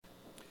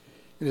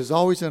It is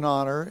always an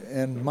honor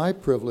and my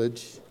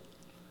privilege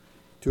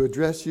to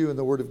address you in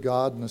the Word of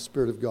God and the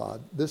Spirit of God.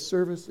 This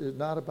service is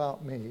not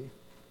about me.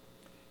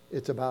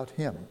 It's about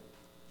Him.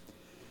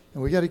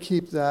 And we got to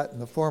keep that in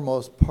the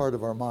foremost part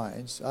of our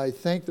minds. I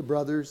thank the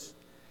brothers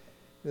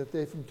that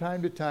they from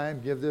time to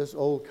time give this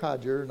old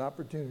codger an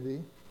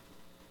opportunity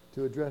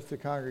to address the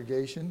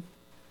congregation,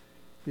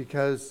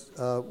 because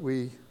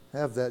we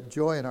have that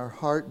joy in our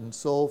heart and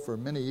soul for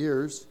many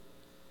years.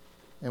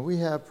 And we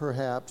have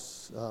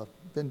perhaps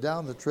been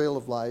down the trail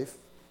of life,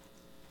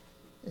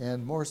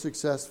 and more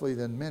successfully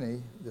than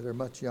many that are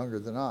much younger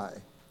than I.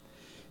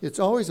 It's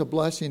always a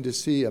blessing to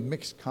see a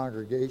mixed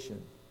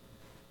congregation.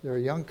 There are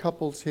young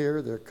couples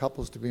here. There are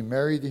couples to be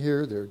married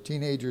here. There are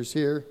teenagers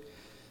here.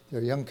 There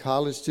are young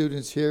college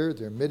students here.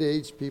 There are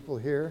mid-aged people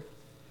here.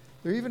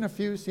 There are even a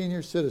few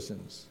senior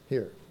citizens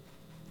here.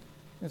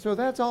 And so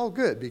that's all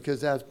good,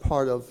 because that's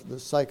part of the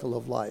cycle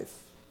of life.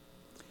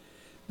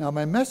 Now,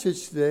 my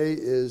message today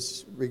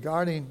is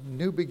regarding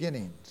new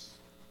beginnings.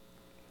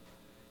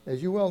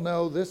 As you well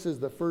know, this is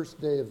the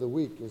first day of the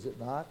week, is it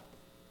not?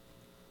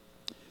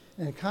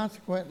 And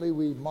consequently,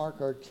 we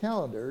mark our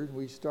calendar.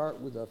 We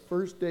start with the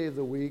first day of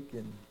the week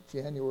in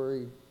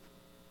January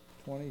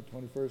 20,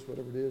 21st,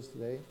 whatever it is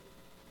today.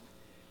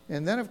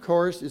 And then, of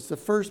course, it's the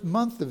first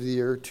month of the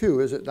year, too,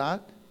 is it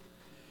not?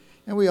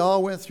 And we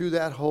all went through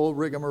that whole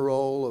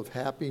rigmarole of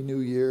Happy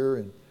New Year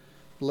and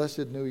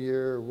Blessed New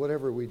Year, or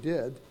whatever we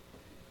did.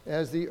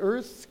 As the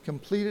earth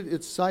completed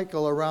its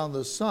cycle around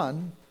the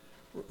sun,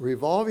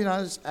 revolving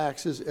on its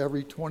axis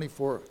every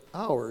 24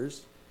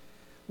 hours,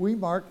 we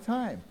mark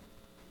time.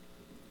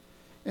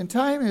 And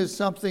time is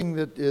something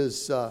that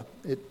is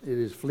it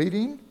is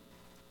fleeting.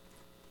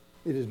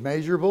 It is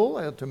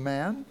measurable to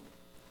man.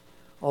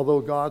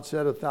 Although God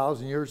said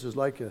 1,000 years is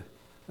like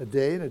a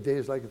day, and a day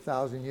is like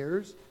 1,000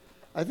 years.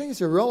 I think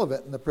it's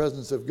irrelevant in the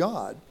presence of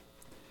God.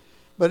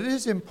 But it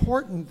is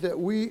important that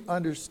we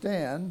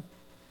understand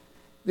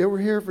that we're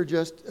here for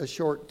just a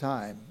short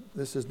time.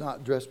 This is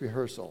not dress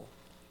rehearsal.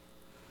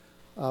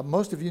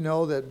 Most of you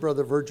know that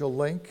Brother Virgil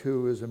Link,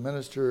 who is a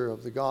minister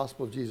of the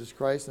gospel of Jesus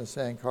Christ in the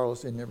San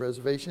Carlos Indian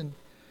Reservation,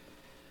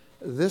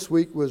 this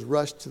week was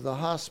rushed to the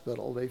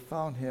hospital. They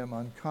found him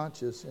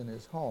unconscious in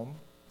his home.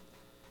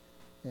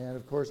 And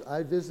of course,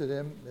 I visited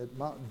him at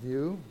Mountain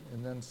View,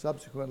 and then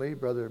subsequently,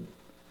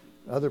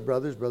 other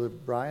brothers, Brother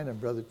Brian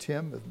and Brother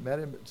Tim, have met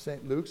him at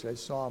St. Luke's. I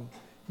saw him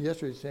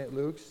yesterday at St.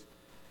 Luke's.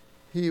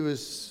 He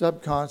was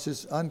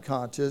subconscious,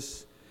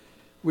 unconscious.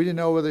 We didn't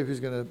know whether he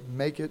was going to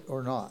make it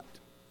or not.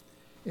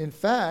 In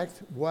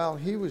fact, while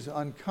he was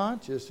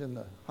unconscious in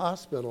the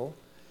hospital,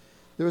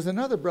 there was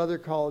another brother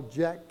called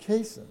Jack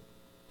Kaysen.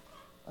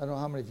 I don't know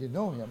how many of you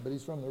know him, but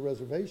he's from the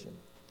reservation,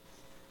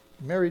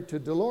 married to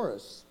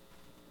Dolores.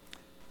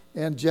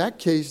 And Jack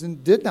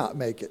Kaysen did not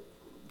make it.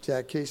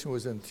 Jack Kaysen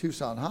was in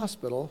Tucson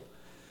Hospital.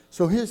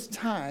 So his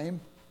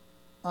time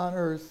on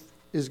earth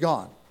is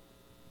gone.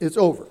 It's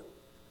over.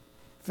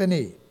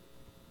 Fini.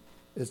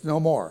 It's no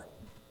more.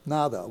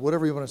 Nada.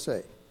 Whatever you want to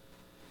say.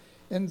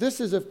 And this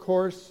is, of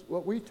course,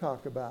 what we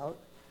talk about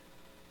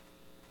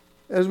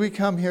as we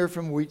come here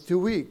from week to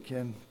week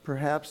and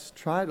perhaps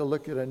try to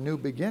look at a new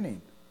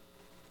beginning.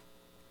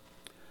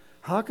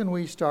 How can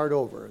we start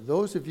over?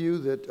 Those of you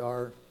that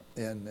are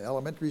in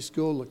elementary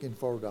school looking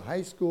forward to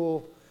high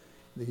school,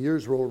 the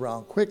years roll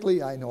around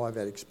quickly. I know I've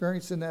had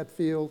experience in that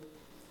field.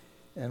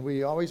 And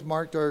we always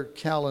marked our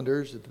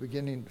calendars at the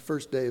beginning,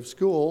 first day of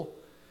school,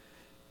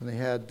 when they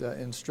had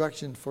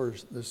instruction for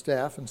the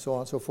staff and so on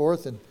and so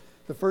forth. And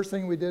the first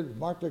thing we did was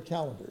mark our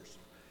calendars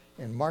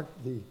and mark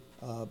the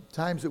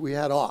times that we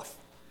had off,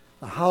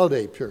 the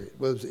holiday period,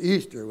 whether it was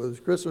Easter, whether it was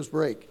Christmas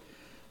break,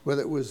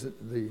 whether it was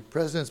the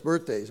president's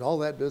birthdays, all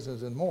that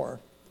business and more.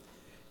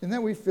 And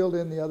then we filled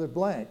in the other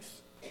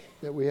blanks,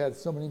 that we had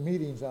so many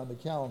meetings on the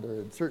calendar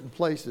in certain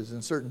places,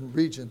 in certain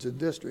regions and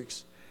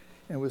districts,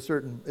 and with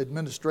certain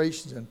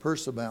administrations and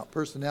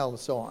personnel and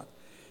so on.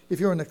 If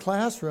you're in the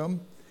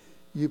classroom,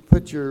 you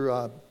put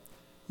your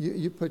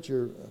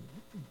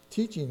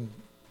teaching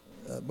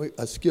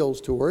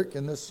skills to work.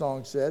 And this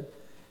song said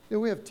that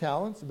we have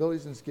talents,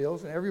 abilities, and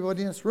skills, and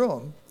everybody in this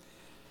room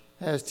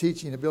has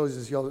teaching abilities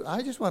and skills.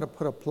 I just want to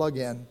put a plug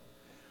in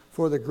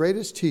for the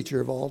greatest teacher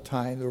of all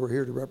time that we're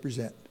here to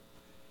represent,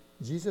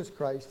 Jesus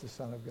Christ, the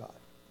Son of God.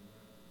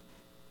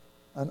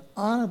 An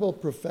honorable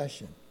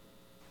profession.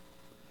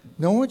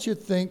 No one should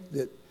think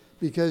that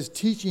because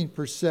teaching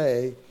per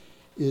se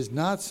is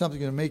not something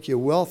going to make you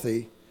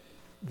wealthy,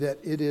 that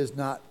it is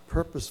not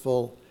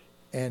purposeful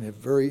and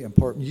very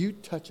important. You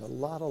touch a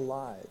lot of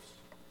lives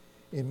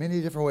in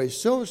many different ways.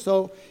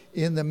 So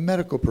in the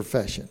medical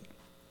profession.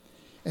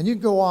 And you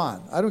can go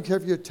on. I don't care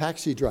if you're a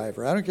taxi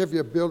driver. I don't care if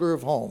you're a builder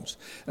of homes.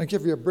 I don't care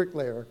if you're a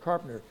bricklayer or a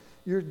carpenter.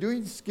 You're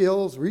doing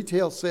skills,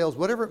 retail sales,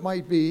 whatever it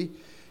might be.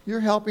 You're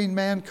helping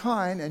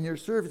mankind and you're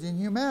serving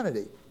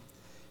humanity.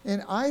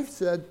 And I've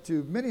said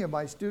to many of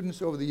my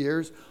students over the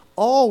years,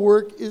 all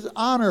work is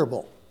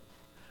honorable.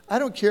 I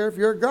don't care if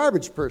you're a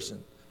garbage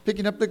person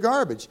picking up the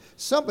garbage.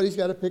 Somebody's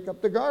got to pick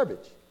up the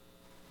garbage.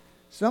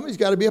 Somebody's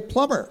got to be a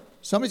plumber.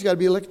 Somebody's got to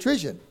be an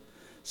electrician.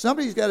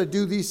 Somebody's got to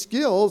do these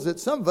skills that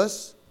some of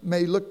us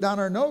may look down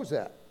our nose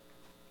at.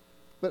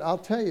 But I'll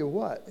tell you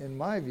what, in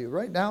my view,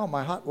 right now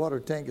my hot water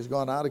tank has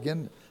gone out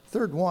again,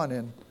 third one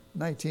in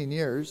 19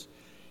 years,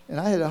 and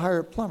I had to hire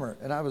a plumber,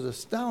 and I was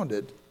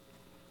astounded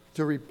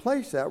to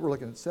replace that. We're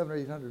looking at $700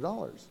 or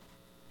 $800.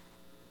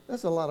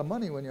 That's a lot of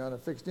money when you're on a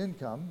fixed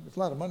income. It's a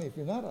lot of money if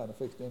you're not on a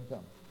fixed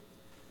income.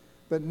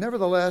 But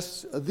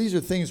nevertheless, these are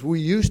things we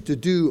used to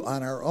do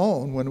on our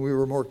own when we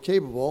were more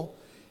capable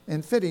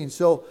and fitting.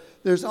 So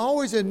there's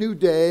always a new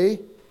day,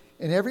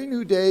 and every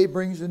new day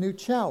brings a new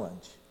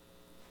challenge.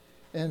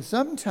 And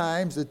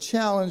sometimes the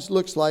challenge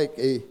looks like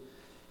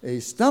a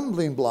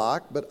stumbling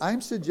block, but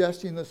I'm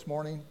suggesting this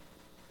morning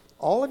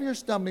all of your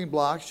stumbling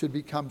blocks should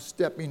become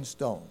stepping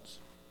stones.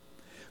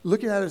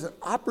 Looking at it as an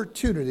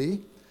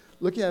opportunity,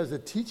 looking at it as a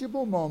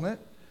teachable moment,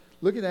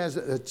 looking at it as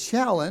a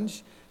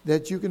challenge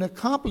that you can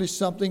accomplish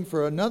something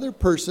for another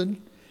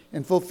person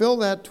and fulfill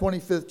that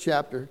 25th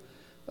chapter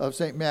of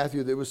St.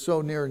 Matthew that was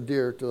so near and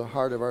dear to the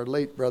heart of our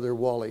late brother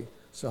Wally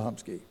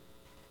Sahumsky.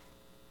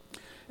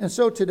 And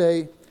so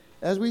today,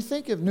 as we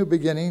think of new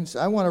beginnings,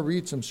 I want to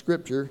read some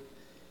scripture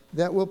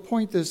that will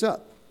point this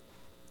up.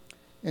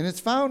 And it's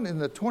found in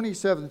the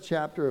 27th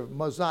chapter of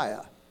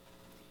Mosiah,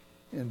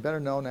 and better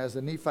known as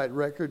the Nephite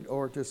record,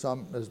 or to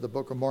some as the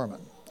Book of Mormon.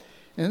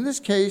 And in this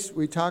case,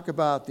 we talk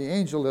about the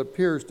angel that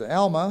appears to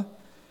Alma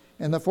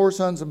and the four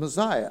sons of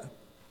Mosiah.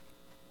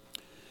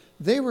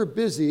 They were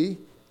busy.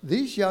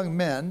 These young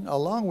men,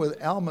 along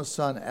with Alma's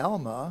son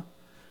Alma,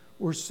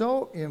 were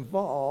so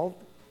involved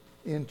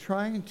in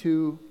trying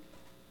to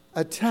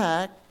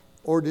attack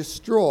or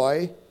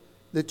destroy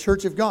the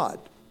church of God.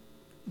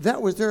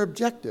 That was their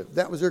objective.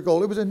 That was their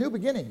goal. It was a new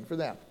beginning for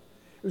them.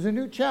 It was a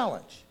new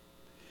challenge.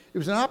 It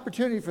was an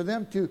opportunity for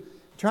them to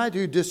try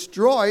to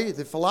destroy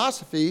the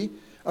philosophy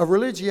of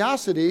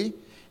religiosity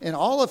and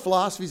all the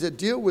philosophies that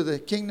deal with the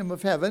kingdom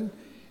of heaven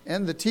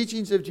and the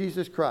teachings of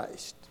Jesus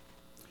Christ.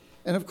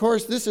 And of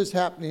course, this is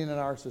happening in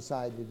our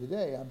society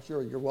today. I'm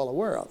sure you're well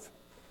aware of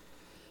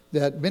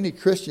that many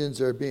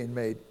Christians are being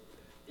made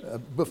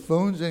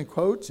buffoons, in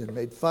quotes, and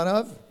made fun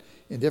of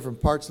in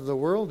different parts of the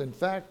world. In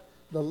fact,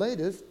 the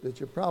latest that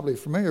you're probably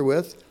familiar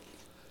with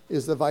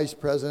is the vice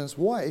president's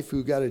wife,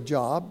 who got a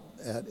job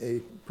at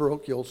a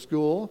parochial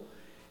school,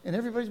 and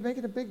everybody's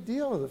making a big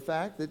deal of the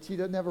fact that she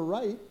doesn't have a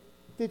right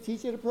to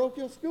teach at a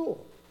parochial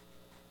school.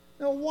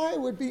 Now, why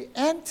would it be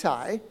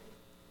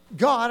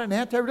anti-God and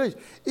anti-religion?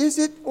 Is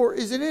it, or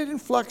isn't it in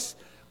flux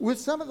with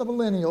some of the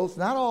millennials,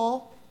 not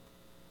all,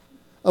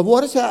 of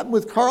what has happened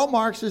with Karl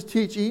Marx's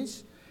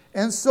teachings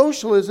and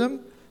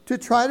socialism to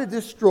try to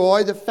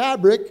destroy the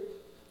fabric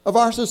of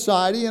our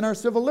society and our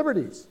civil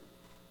liberties?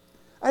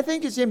 I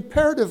think it's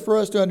imperative for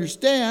us to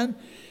understand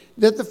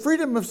that the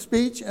freedom of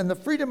speech and the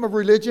freedom of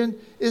religion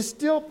is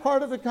still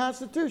part of the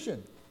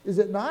Constitution. Is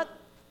it not?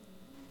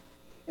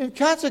 And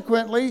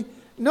consequently,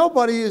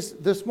 nobody is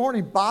this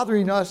morning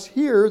bothering us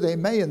here. They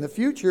may in the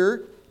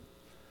future.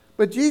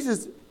 But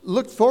Jesus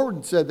looked forward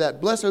and said that,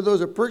 "Blessed are those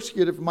who are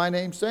persecuted for my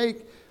name's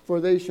sake,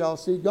 for they shall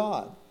see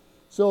God."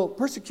 So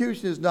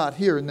persecution is not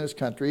here in this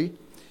country.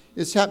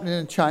 It's happening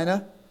in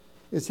China.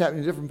 It's happening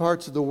in different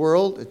parts of the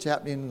world. It's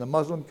happening in the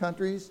Muslim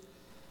countries.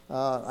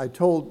 I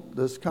told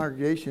this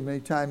congregation many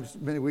times,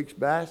 many weeks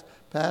past,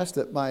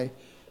 that my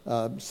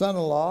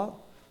son-in-law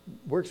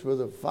works with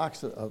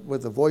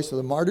the Voice of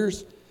the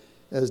Martyrs,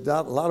 has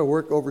done a lot of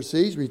work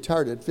overseas,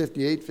 retired at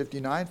 58,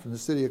 59 from the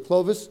city of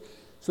Clovis,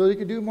 so he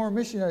could do more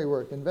missionary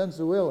work in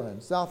Venezuela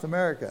and South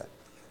America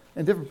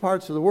and different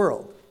parts of the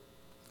world.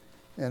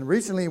 And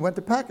recently he went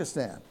to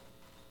Pakistan.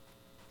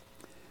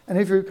 And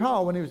if you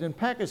recall, when he was in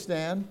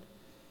Pakistan,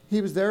 he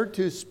was there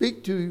to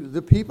speak to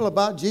the people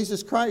about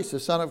Jesus Christ, the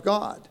Son of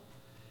God.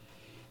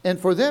 And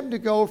for them to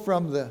go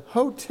from the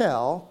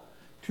hotel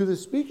to the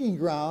speaking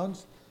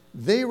grounds,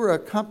 they were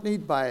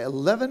accompanied by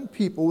 11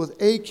 people with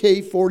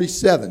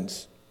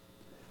AK-47s.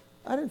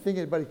 I didn't think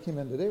anybody came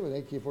in today with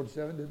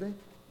AK-47, did they?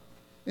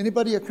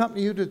 Anybody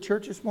accompany you to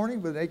church this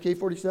morning with an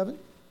AK-47?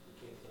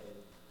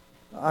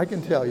 I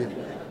can tell you.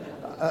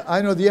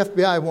 I know the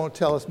FBI won't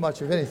tell us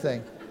much of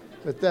anything,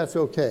 but that's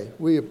okay.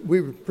 We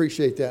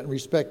appreciate that and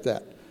respect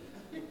that.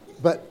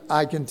 But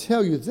I can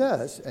tell you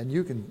this, and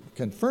you can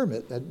confirm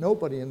it, that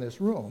nobody in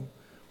this room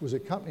was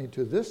accompanied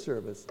to this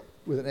service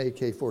with an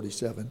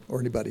AK-47 or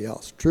anybody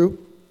else. True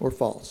or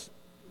false?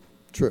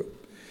 True.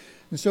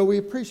 And so we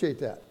appreciate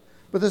that.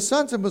 But the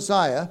sons of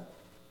Mosiah,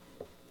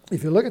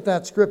 if you look at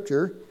that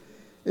scripture,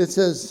 it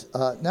says,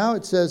 in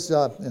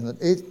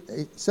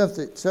the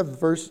seventh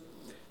verse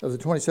of the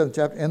 27th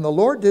chapter, "And the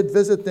Lord did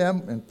visit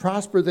them and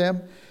prosper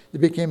them. They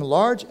became a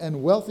large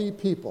and wealthy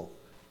people."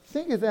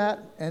 Think of that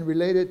and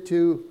relate it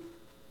to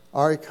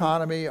our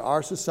economy,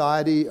 our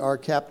society, our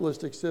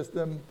capitalistic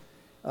system,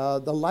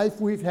 the life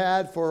we've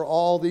had for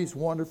all these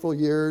wonderful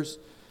years.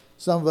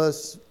 Some of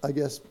us, I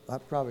guess, I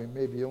probably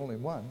may be the only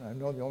one. I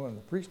know the only one in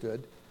the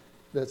priesthood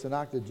that's an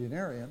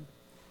octogenarian.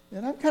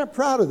 And I'm kind of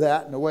proud of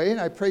that in a way, and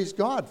I praise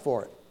God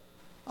for it.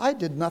 I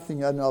did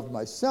nothing of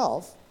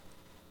myself,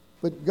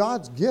 but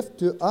God's gift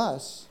to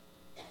us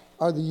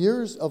are the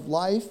years of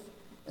life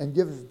and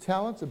give us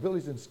talents,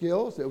 abilities, and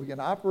skills that we can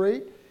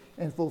operate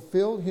and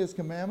fulfill His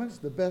commandments,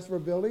 the best of our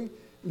ability,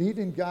 lead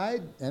and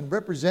guide and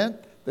represent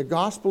the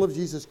gospel of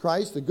Jesus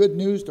Christ, the good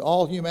news to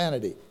all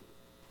humanity.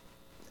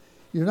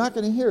 You're not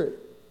going to hear it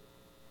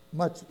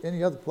much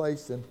any other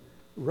place than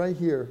right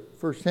here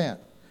firsthand.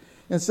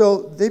 And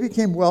so they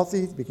became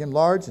wealthy, became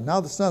large, and now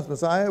the sons of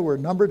Messiah were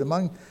numbered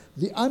among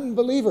the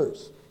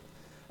unbelievers.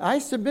 I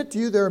submit to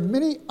you there are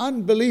many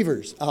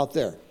unbelievers out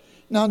there.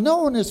 Now,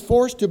 no one is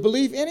forced to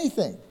believe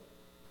anything.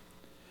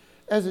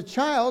 As a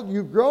child,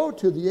 you grow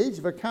to the age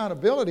of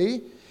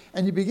accountability,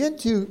 and you begin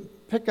to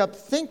pick up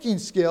thinking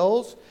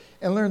skills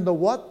and learn the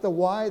what, the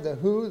why, the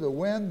who, the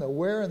when, the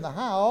where, and the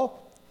how.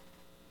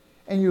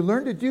 And you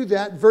learn to do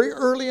that very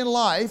early in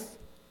life.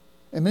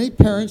 And many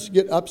parents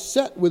get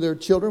upset with their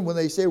children when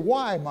they say,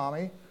 "Why,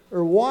 Mommy?"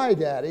 or "Why,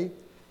 Daddy?"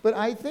 But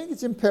I think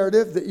it's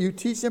imperative that you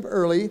teach them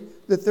early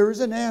that there is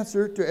an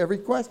answer to every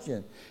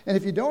question. And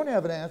if you don't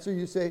have an answer,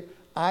 you say,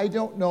 "I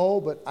don't know,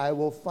 but I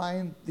will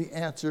find the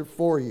answer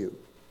for you."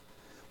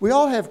 We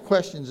all have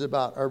questions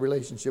about our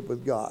relationship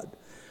with God.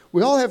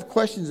 We all have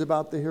questions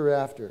about the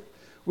hereafter.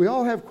 We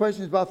all have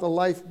questions about the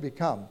life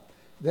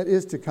that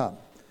is to come.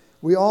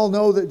 We all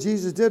know that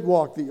Jesus did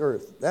walk the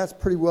earth. That's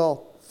pretty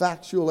well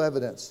factual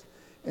evidence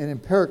and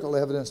empirical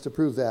evidence to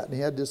prove that. And He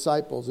had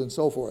disciples and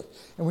so forth.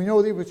 And we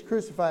know that He was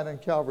crucified on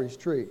Calvary's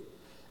tree.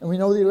 And we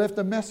know that He left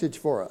a message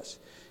for us.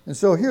 And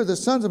so here the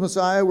sons of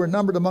Messiah were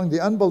numbered among the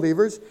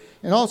unbelievers.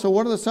 And also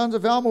one of the sons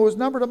of Alma was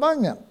numbered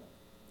among them.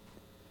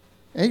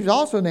 And he was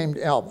also named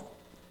Alma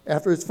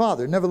after his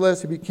father.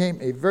 Nevertheless, he became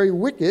a very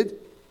wicked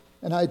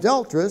and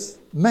idolatrous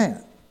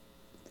man.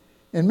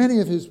 In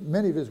many of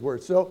his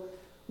words. So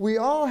we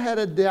all had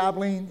a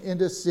dabbling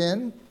into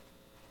sin,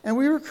 and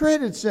we were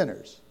created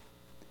sinners.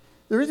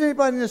 There isn't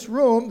anybody in this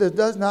room that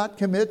does not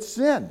commit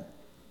sin.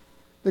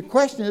 The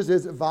question is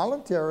it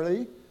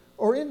voluntarily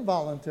or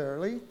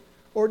involuntarily,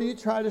 or do you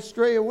try to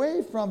stray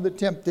away from the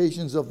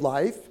temptations of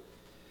life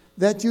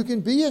that you can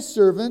be a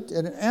servant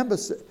and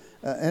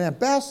an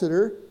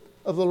ambassador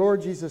of the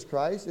Lord Jesus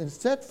Christ and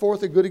set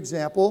forth a good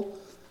example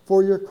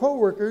for your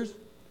co-workers,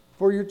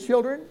 for your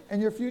children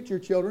and your future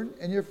children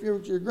and your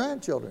future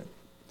grandchildren.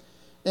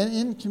 And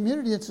in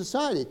community and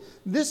society,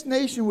 this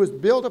nation was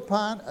built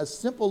upon a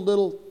simple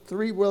little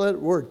three-letter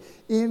word.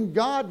 In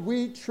God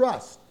we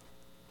trust.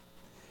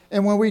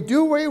 And when we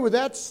do away with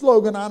that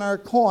slogan on our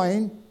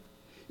coin,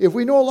 if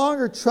we no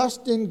longer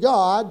trust in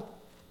God,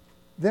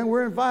 then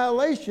we're in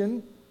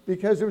violation,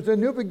 because there was a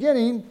new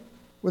beginning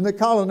when the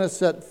colonists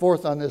set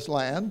forth on this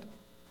land.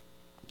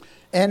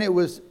 And it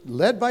was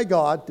led by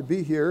God to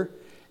be here,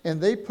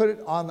 and they put it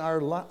on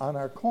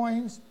our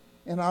coins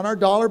and on our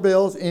dollar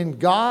bills. In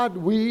God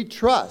we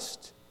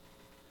trust.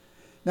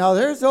 Now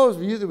there's those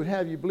of you that would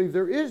have you believe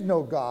there is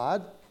no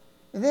God,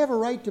 and they have a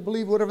right to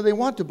believe whatever they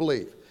want to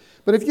believe.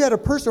 But if you had a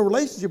personal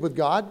relationship with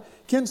God,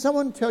 can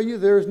someone tell you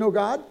there is no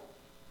God?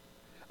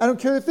 I don't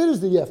care if it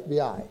is the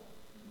FBI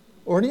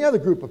or any other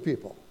group of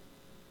people.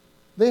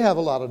 They have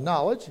a lot of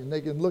knowledge, and they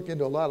can look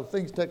into a lot of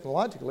things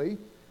technologically,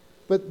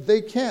 but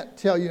they can't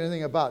tell you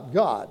anything about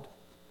God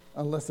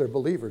unless they're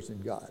believers in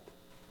God.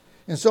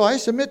 And so I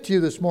submit to you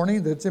this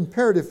morning that it's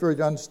imperative for you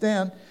to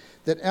understand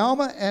that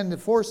Alma and the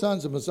four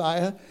sons of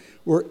Messiah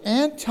were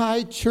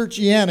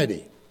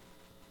anti-churchianity.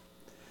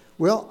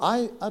 Well,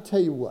 I'll tell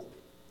you what.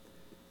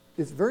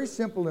 It's very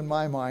simple in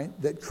my mind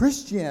that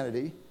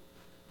Christianity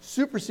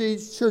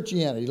supersedes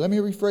churchianity. Let me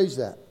rephrase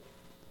that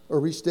or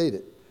restate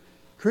it.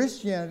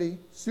 Christianity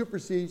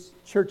supersedes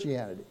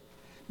churchianity.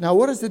 Now,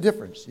 what is the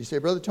difference? You say,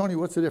 Brother Tony,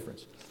 what's the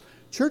difference?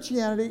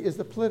 Churchianity is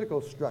the political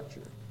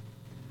structure.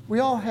 We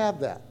all have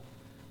that.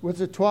 With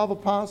the 12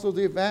 apostles,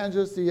 the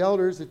evangelists, the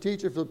elders, the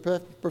teacher for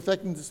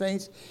perfecting the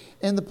saints,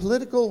 and the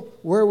political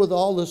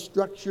wherewithal, the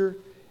structure,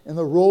 and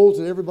the roles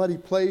that everybody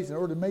plays in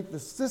order to make the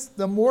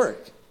system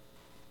work.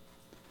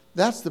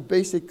 That's the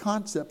basic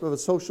concept of a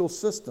social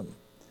system.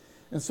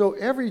 And so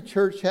every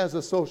church has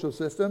a social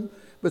system,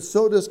 but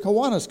so does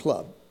Kiwanis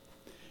Club.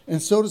 And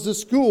so does the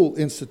school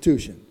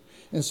institution.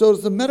 And so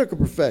does the medical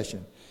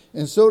profession.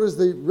 And so does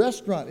the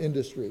restaurant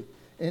industry.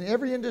 And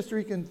every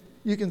industry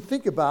you can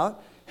think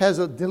about has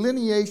a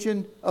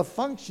delineation of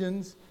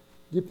functions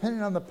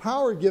depending on the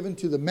power given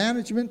to the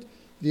management,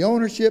 the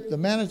ownership, the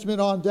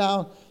management on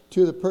down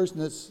to the person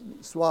that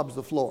swabs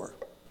the floor.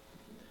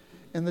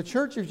 And the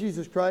Church of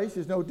Jesus Christ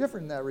is no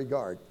different in that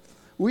regard.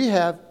 We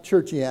have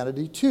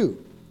churchianity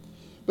too.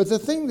 But the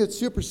thing that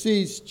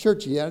supersedes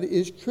churchianity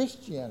is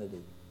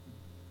Christianity,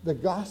 the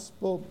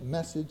gospel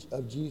message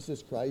of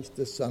Jesus Christ,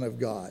 the Son of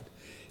God.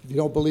 If you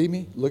don't believe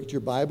me, look at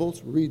your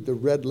Bibles, read the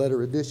red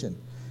letter edition,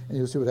 and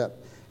you'll see what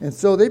happened. And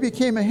so they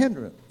became a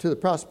hindrance to the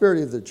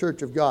prosperity of the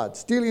church of God,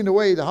 stealing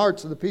away the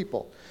hearts of the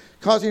people,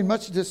 causing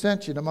much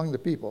dissension among the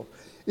people.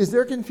 Is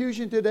there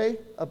confusion today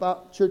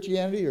about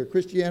churchianity or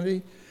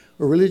Christianity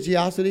or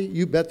religiosity?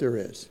 You bet there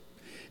is.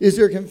 Is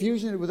there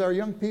confusion with our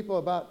young people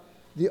about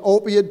the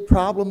opioid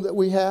problem that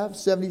we have?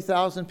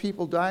 70,000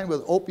 people dying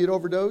with opiate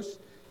overdose?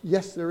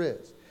 Yes, there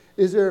is.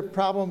 Is there a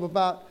problem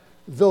about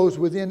those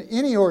within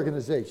any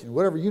organization,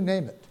 whatever you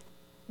name it?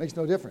 Makes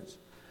no difference.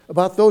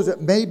 about those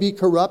that may be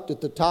corrupt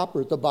at the top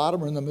or at the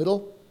bottom or in the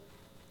middle,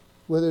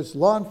 whether it's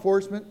law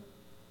enforcement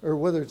or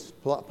whether it's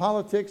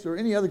politics or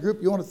any other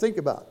group you want to think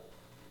about.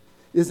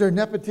 Is there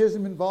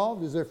nepotism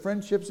involved? Is there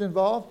friendships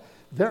involved?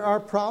 There are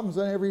problems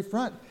on every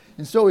front.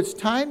 And so it's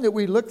time that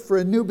we look for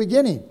a new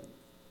beginning.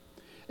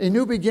 A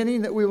new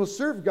beginning that we will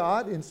serve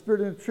God in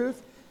spirit and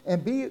truth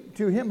and be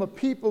to Him a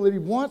people that He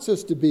wants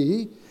us to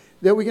be,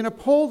 that we can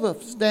uphold the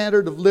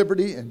standard of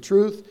liberty and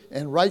truth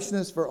and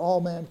righteousness for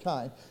all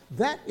mankind.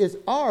 That is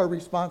our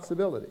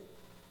responsibility.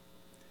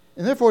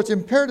 And therefore it's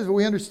imperative that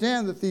we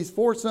understand that these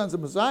four sons of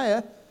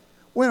Messiah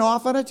went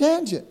off on a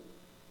tangent.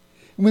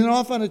 And when they went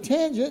off on a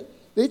tangent,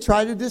 they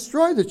tried to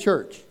destroy the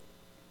church.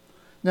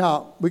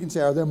 Now, we can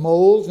say, are there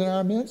moles in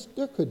our midst?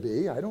 There could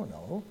be. I don't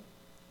know.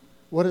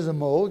 What is a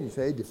mole? You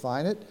say,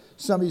 define it.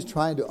 Somebody's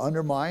trying to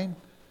undermine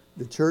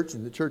the church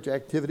and the church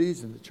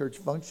activities and the church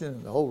function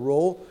and the whole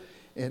role.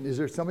 And is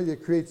there somebody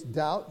that creates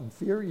doubt and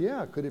fear?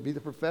 Yeah. Could it be the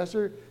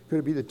professor? Could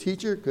it be the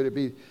teacher? Could it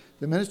be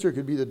the minister?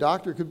 Could it be the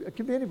doctor? It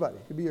could be anybody.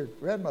 It could be your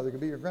grandmother. It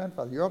could be your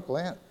grandfather, your uncle,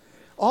 aunt.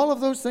 All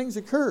of those things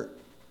occur.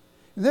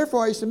 And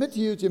therefore, I submit to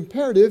you, it's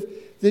imperative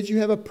that you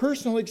have a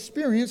personal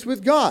experience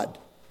with God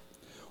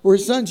or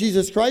His Son,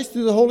 Jesus Christ,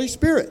 through the Holy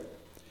Spirit.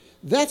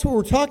 That's what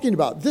we're talking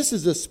about. This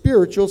is a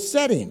spiritual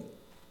setting.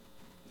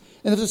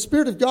 And if the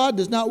Spirit of God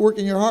does not work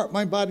in your heart,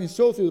 mind, body, and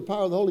soul through the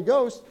power of the Holy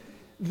Ghost,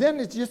 then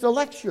it's just a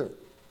lecture.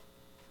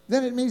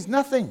 Then it means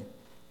nothing.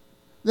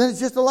 Then it's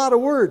just a lot of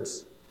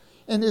words.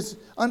 And it's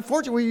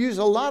unfortunate we use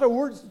a lot of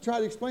words to try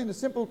to explain a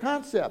simple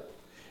concept.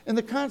 And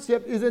the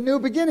concept is a new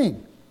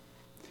beginning.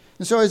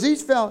 And so as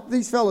these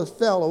fellows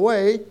fell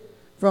away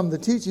from the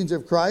teachings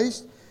of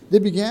Christ, they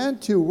began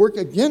to work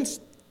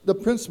against the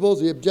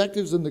principles, the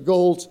objectives, and the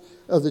goals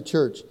of the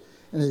church.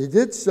 And as they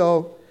did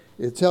so,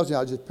 it tells you,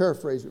 I'll just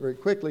paraphrase it very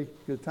quickly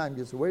because time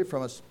gets away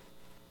from us,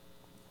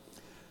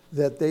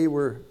 that they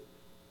were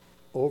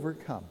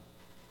overwhelmed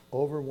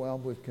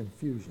with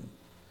confusion.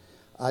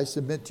 I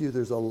submit to you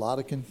there's a lot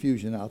of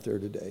confusion out there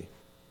today.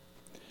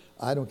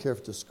 I don't care if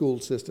it's a school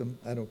system.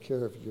 I don't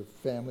care if it's your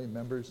family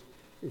members,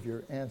 if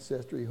your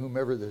ancestry,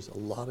 whomever, there's a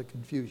lot of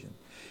confusion.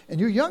 And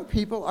you young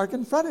people are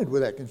confronted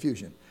with that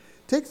confusion.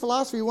 Take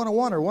Philosophy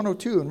 101 or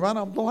 102 and run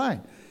up the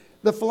line.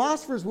 The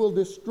philosophers will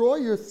destroy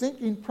your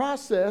thinking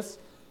process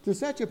to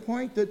such a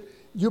point that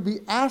you'll be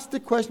asked the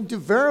question to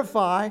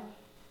verify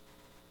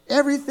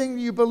everything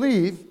you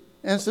believe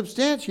and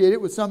substantiate it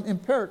with some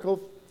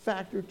empirical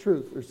fact or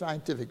truth or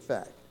scientific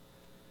fact.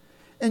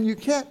 And you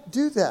can't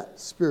do that,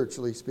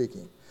 spiritually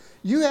speaking.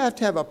 You have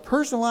to have a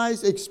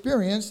personalized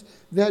experience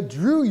that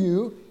drew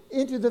you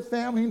into the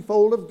family and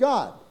fold of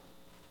God.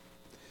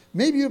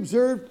 Maybe you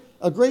observed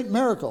a great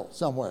miracle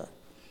somewhere.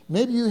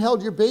 Maybe you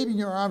held your baby in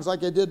your arms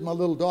like I did my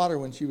little daughter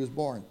when she was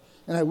born.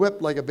 And I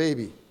wept like a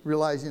baby,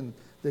 realizing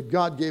that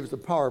God gave us the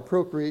power of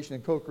procreation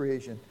and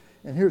co-creation.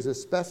 And here's a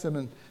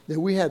specimen that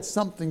we had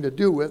something to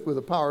do with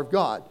the power of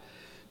God.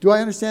 Do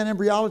I understand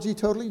embryology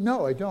totally?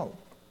 No, I don't.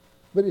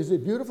 But is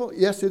it beautiful?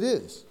 Yes, it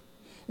is.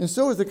 And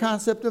so is the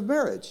concept of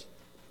marriage.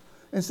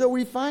 And so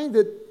we find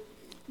that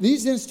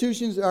these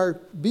institutions are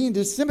being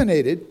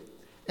disseminated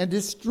and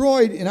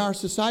destroyed in our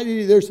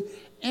society. There's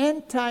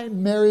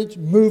anti-marriage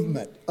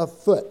movement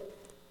afoot.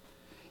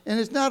 And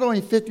it's not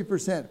only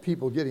 50%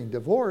 people getting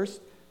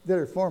divorced that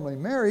are formerly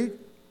married,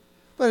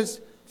 but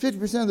it's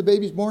 50% of the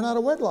babies born out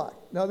of wedlock.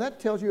 Now that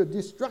tells you a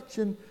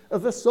destruction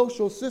of the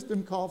social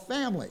system called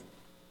family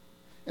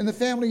and the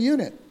family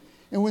unit.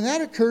 And when that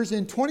occurs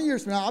in 20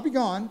 years from now, I'll be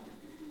gone,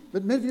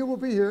 but many of you will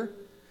be here,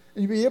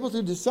 and you'll be able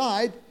to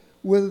decide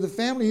whether the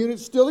family unit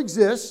still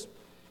exists,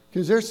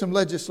 because there's some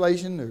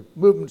legislation or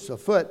movements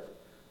afoot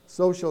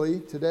socially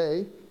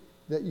today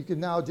that you can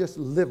now just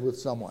live with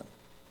someone.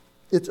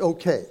 It's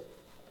okay.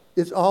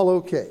 It's all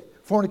okay.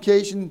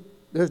 Fornication,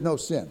 there's no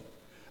sin.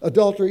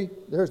 Adultery,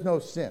 there's no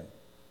sin.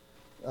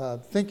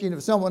 Thinking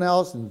of someone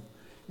else and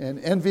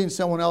envying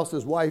someone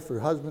else's wife or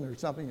husband or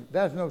something,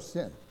 that's no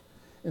sin.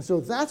 And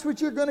so that's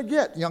what you're going to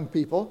get, young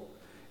people.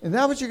 And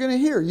that's what you're going to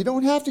hear. You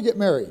don't have to get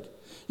married.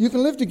 You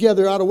can live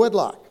together out of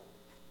wedlock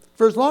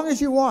for as long as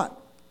you want.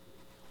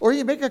 Or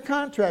you make a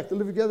contract to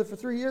live together for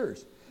 3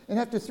 years. And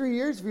after 3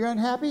 years, if you're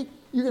unhappy,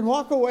 you can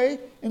walk away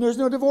and there's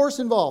no divorce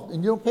involved.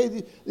 And you don't pay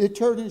the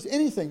attorneys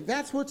anything.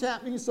 That's what's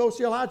happening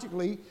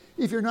sociologically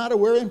if you're not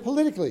aware, and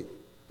politically,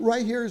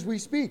 right here as we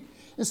speak.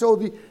 And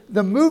so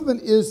the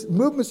movement is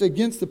movements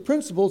against the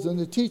principles and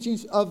the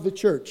teachings of the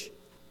church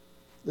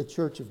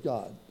of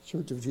God, the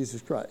church of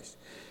Jesus Christ.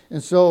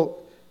 And so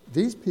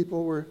these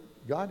people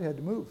God had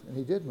to move, and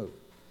He did move.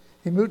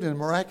 He moved in a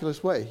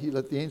miraculous way. He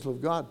let the angel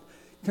of God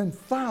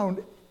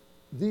confound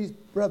these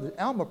brothers.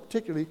 Alma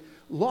particularly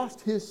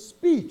lost his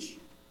speech.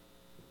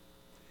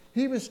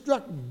 He was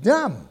struck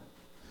dumb.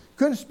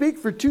 Couldn't speak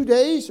for 2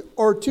 days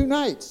or 2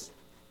 nights.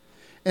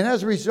 And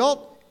as a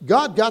result,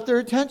 God got their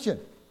attention.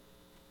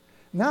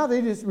 Now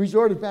they just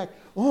resorted back,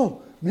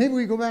 maybe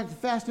we go back to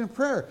fasting and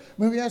prayer.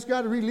 Maybe we ask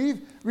God to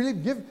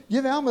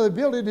give Alma the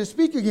ability to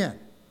speak again.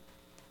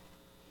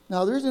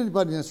 Now, there isn't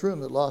anybody in this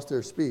room that lost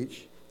their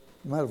speech.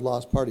 You might have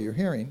lost part of your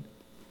hearing.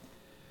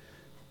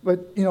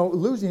 But, you know,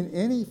 losing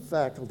any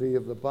faculty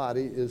of the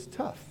body is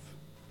tough,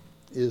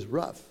 is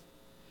rough.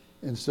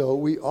 And so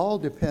we all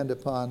depend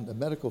upon the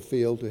medical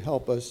field to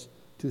help us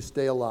to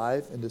stay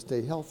alive and to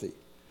stay healthy.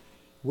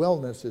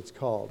 Wellness, it's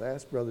called.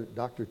 Ask Brother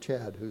Dr.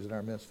 Chad, who's in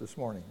our midst this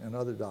morning, and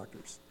other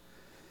doctors.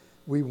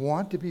 We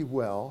want to be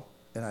well,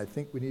 and I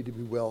think we need to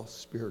be well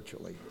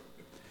spiritually.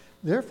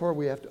 Therefore,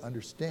 we have to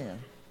understand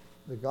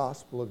the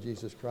gospel of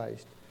Jesus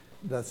Christ,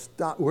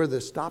 where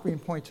the stopping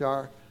points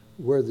are,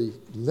 where the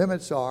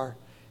limits are,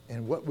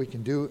 and what we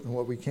can do and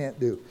what we can't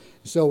do.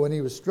 So when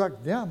he was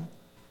struck dumb,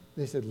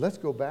 they said, let's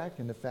go back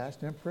into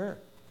fast and prayer.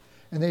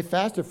 And they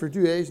fasted for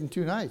 2 days and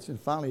 2 nights, and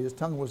finally his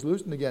tongue was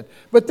loosened again.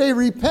 But they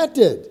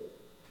repented.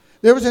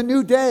 There was a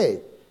new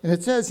day. And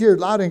it says here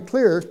loud and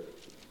clear,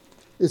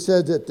 it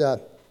says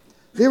that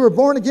they were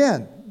born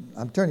again.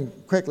 I'm turning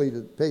quickly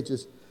to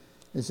pages.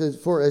 It says,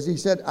 for as he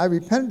said, I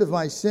repented of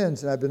my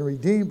sins, and I've been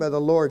redeemed by the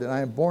Lord, and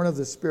I am born of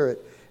the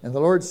Spirit. And the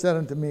Lord said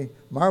unto me,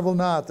 marvel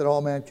not that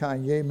all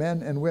mankind, yea,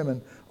 men and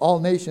women, all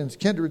nations,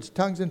 kindreds,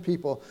 tongues, and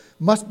people,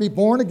 must be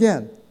born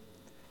again.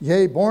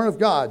 Yea, born of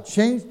God,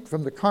 changed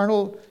from the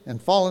carnal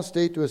and fallen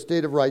state to a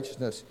state of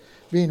righteousness,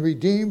 being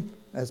redeemed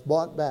as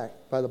bought back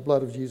by the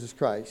blood of Jesus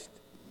Christ,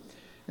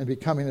 and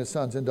becoming his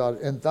sons and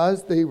daughters. And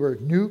thus they were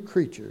new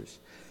creatures,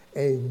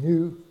 a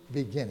new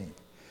beginning.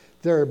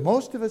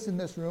 Most of us in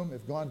this room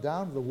have gone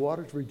down to the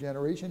waters of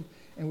regeneration,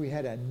 and we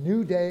had a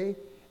new day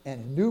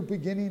and a new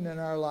beginning in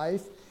our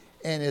life.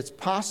 And it's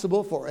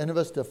possible for any of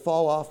us to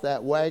fall off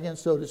that wagon,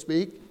 so to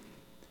speak,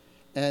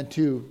 and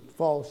to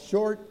fall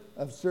short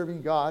of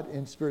serving God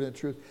in spirit and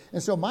truth.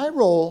 And so my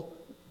role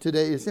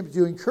today is simply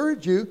to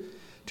encourage you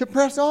to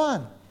press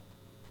on.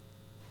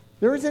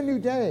 There is a new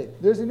day.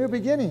 There's a new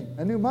beginning,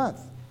 a new month,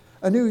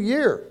 a new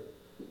year.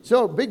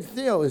 So big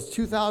deal is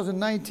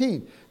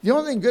 2019. The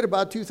only thing good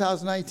about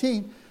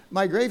 2019,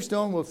 my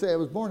gravestone will say I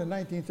was born in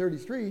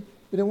 1933,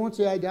 but it won't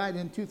say I died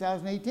in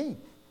 2018.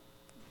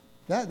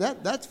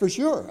 That's for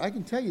sure. I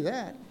can tell you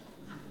that.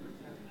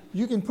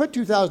 You can put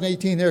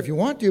 2018 there if you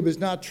want to, but it's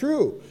not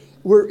true.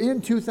 We're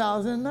in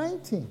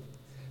 2019.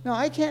 Now,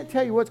 I can't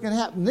tell you what's going to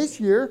happen this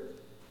year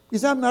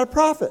because I'm not a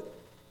prophet.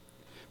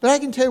 But I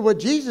can tell you what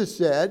Jesus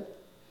said.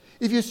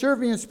 If you serve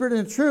me in spirit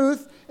and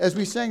truth, as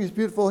we sang this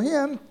beautiful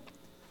hymn,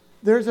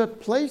 there's a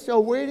place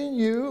awaiting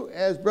you,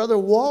 as Brother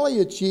Wally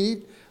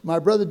achieved, my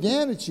brother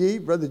Dan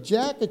achieved, Brother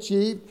Jack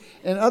achieved,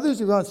 and others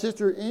have gone.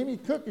 Sister Amy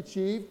Cook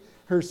achieved.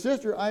 Her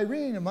sister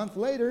Irene, a month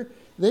later,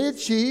 they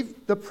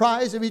achieved the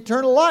prize of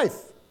eternal life.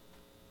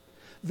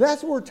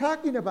 That's what we're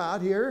talking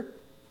about here.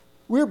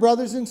 We're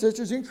brothers and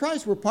sisters in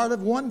Christ. We're part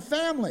of one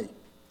family.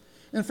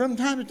 And from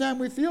time to time,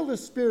 we feel the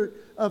spirit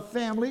of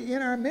family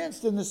in our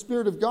midst, and the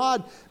Spirit of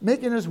God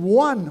making us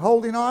one,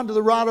 holding on to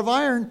the rod of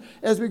iron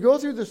as we go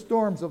through the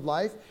storms of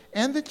life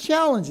and the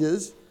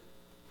challenges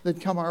that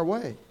come our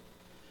way.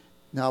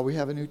 Now we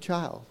have a new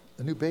child,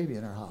 a new baby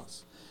in our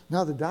house.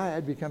 Now the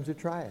dyad becomes a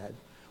triad.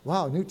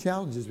 Wow, new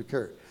challenges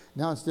occur.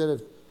 Now instead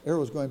of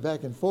arrows going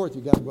back and forth,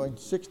 you got them going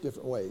 6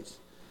 different ways.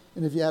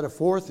 And if you add a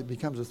fourth, it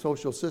becomes a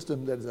social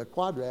system that is a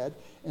quadrad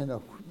and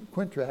a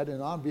quintrad, and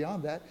on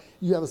beyond that,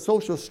 you have a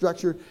social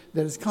structure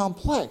that is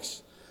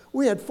complex.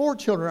 We had 4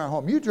 children in our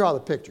home. You draw the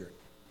picture.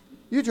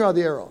 You draw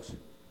the arrows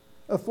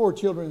of 4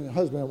 children and a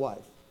husband and wife.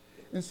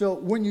 And so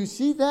when you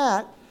see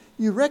that,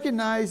 you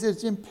recognize that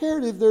it's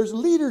imperative there's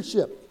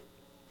leadership.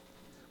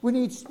 We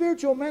need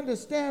spiritual men to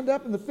stand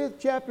up in the 5th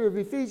chapter of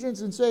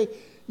Ephesians and say,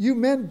 you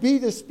men be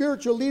the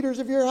spiritual leaders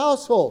of your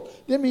household.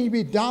 Didn't mean you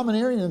be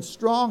domineering and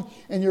strong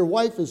and your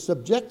wife is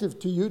subjective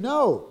to you.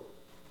 No.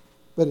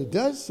 But it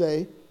does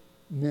say,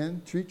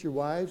 men, treat your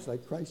wives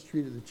like Christ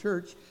treated the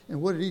church. And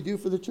what did he do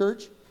for the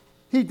church?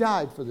 He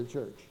died for the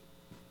church.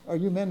 Are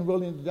you men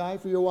willing to die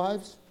for your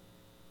wives?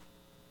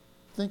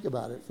 Think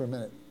about it for a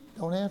minute.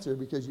 Don't answer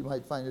because you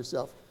might find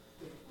yourself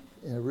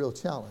in a real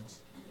challenge.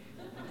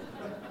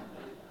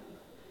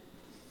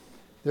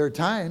 There are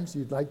times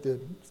you'd like to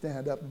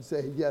stand up and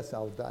say, yes,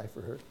 I'll die for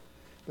her.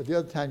 But the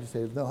other time you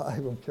say, no, I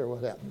don't care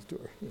what happens to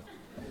her. You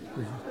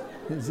know,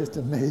 it's just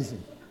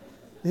amazing.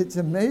 It's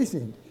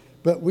amazing.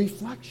 But we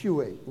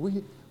fluctuate.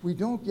 We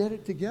don't get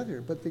it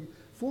together. But the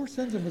 4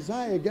 sons of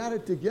Messiah got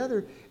it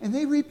together, and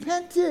they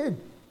repented.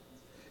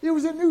 It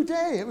was a new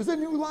day. It was a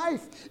new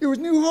life. It was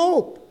new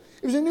hope.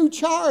 It was a new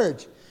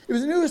charge. It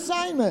was a new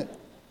assignment.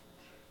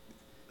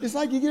 It's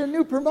like you get a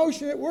new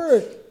promotion at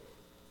work.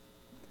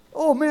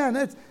 Oh man,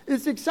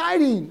 it's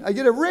exciting. I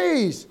get a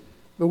raise.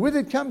 But with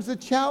it comes the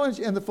challenge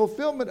and the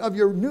fulfillment of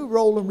your new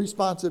role and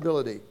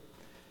responsibility.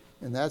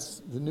 And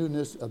that's the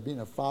newness of being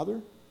a father,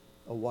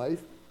 a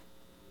wife,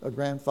 a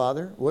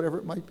grandfather, whatever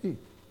it might be.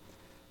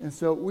 And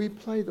so we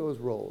play those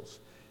roles.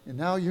 And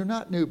now you're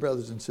not new,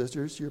 brothers and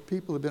sisters. Your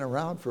people have been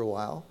around for a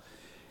while.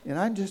 And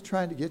I'm just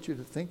trying to get you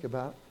to think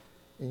about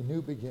a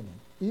new beginning.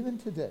 Even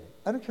today.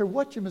 I don't care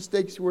what your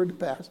mistakes were in the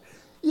past.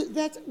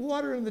 That's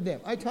water in the dam.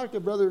 I talked to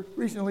a brother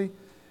recently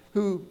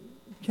who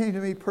came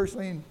to me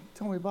personally and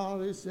told me about all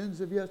his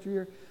sins of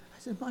yesteryear. I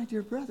said, my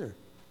dear brother,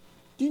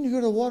 didn't you go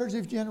to the waters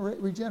of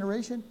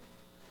regeneration?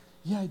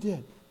 Yeah, I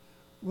did.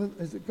 Well,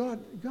 is it God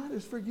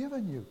has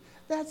forgiven you.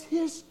 That's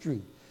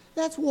history.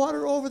 That's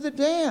water over the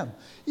dam.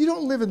 You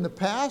don't live in the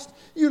past.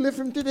 You live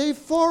from today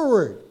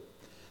forward.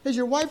 Has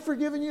your wife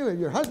forgiven you? Has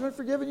your husband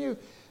forgiven you?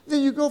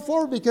 Then you go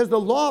forward, because the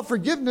law of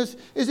forgiveness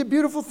is a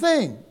beautiful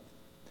thing.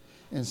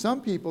 And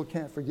some people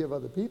can't forgive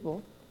other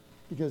people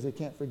because they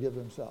can't forgive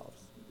themselves.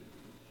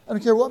 I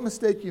don't care what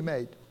mistake you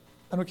made.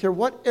 I don't care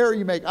what error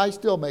you make. I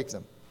still make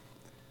them.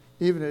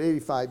 Even at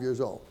 85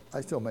 years old,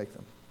 I still make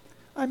them.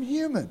 I'm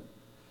human.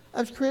 I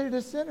was created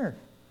a sinner.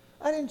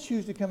 I didn't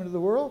choose to come into the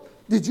world.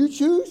 Did you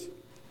choose?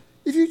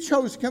 If you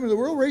chose to come into the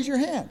world, raise your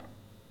hand.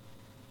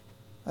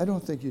 I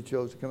don't think you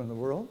chose to come into the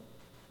world.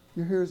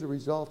 You're here as a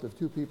result of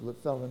two people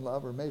that fell in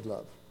love or made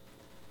love.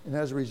 And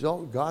as a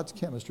result, God's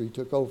chemistry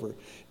took over.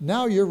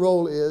 Now your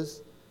role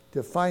is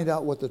to find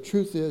out what the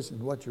truth is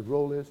and what your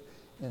role is,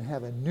 and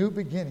have a new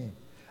beginning,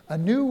 a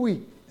new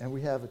week. And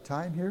we have a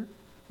time here.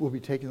 We'll be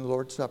taking the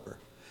Lord's Supper.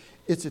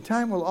 It's a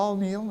time we'll all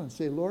kneel and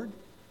say, Lord,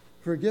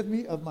 forgive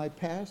me of my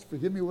past.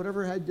 Forgive me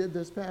whatever I did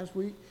this past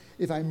week.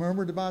 If I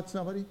murmured about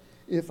somebody,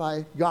 if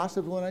I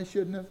gossiped when I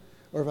shouldn't have,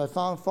 or if I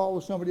found fault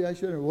with somebody I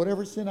shouldn't have,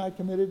 whatever sin I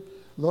committed,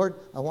 Lord,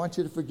 I want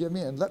you to forgive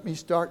me and let me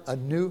start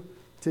anew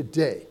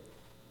today.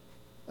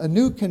 A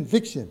new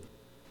conviction,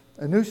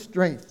 a new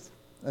strength,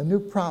 a new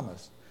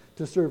promise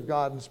to serve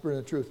God in spirit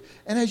and truth.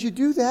 And as you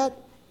do that,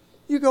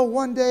 you go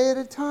one day at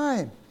a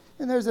time.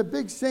 And there's a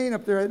big saying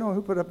up there. I don't know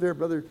who put up there,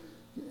 Brother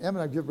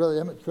Emmett. I give Brother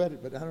Emmett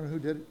credit, but I don't know who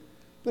did it.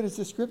 But it's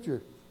a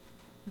scripture.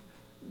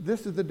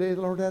 This is the day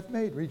the Lord hath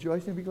made.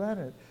 Rejoice and be glad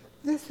in it.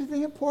 This is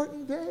the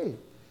important day.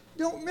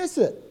 Don't miss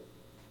it.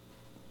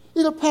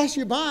 It'll pass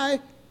you by,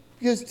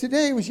 because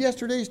today was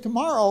yesterday's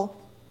tomorrow.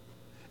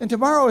 And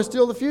tomorrow is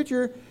still the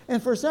future.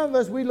 And for some of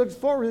us, we look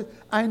forward.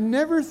 I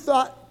never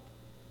thought,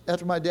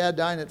 after my dad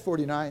dying at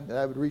 49, that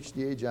I would reach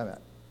the age I'm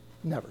at.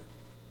 Never.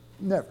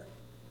 Never.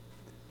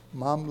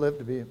 Mom lived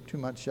to be 2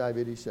 months shy of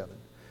 87.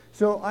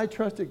 So I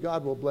trust that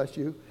God will bless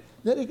you,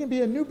 that it can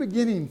be a new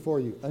beginning for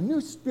you, a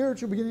new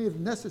spiritual beginning if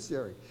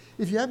necessary.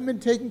 If you haven't been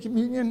taking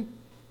communion,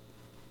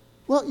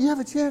 well, you have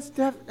a chance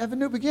to have a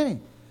new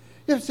beginning.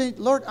 You have to say,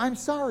 Lord, I'm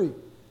sorry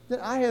that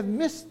I have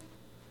missed.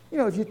 You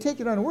know, if you take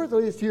it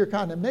unworthily, it's to your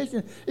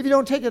condemnation. If you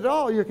don't take it at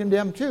all, you're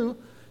condemned too.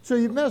 So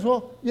you may as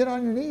well get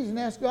on your knees and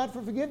ask God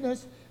for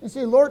forgiveness and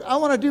say, Lord, I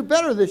want to do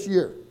better this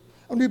year.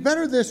 I want to do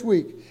better this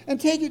week. And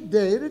take it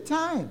day at a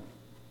time.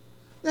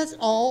 That's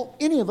all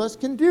any of us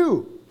can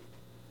do.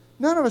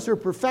 None of us are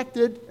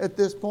perfected at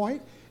this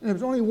point. And there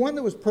was only one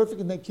that was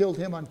perfect, and they killed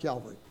him on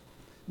Calvary.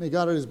 May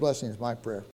God add his blessings, my prayer.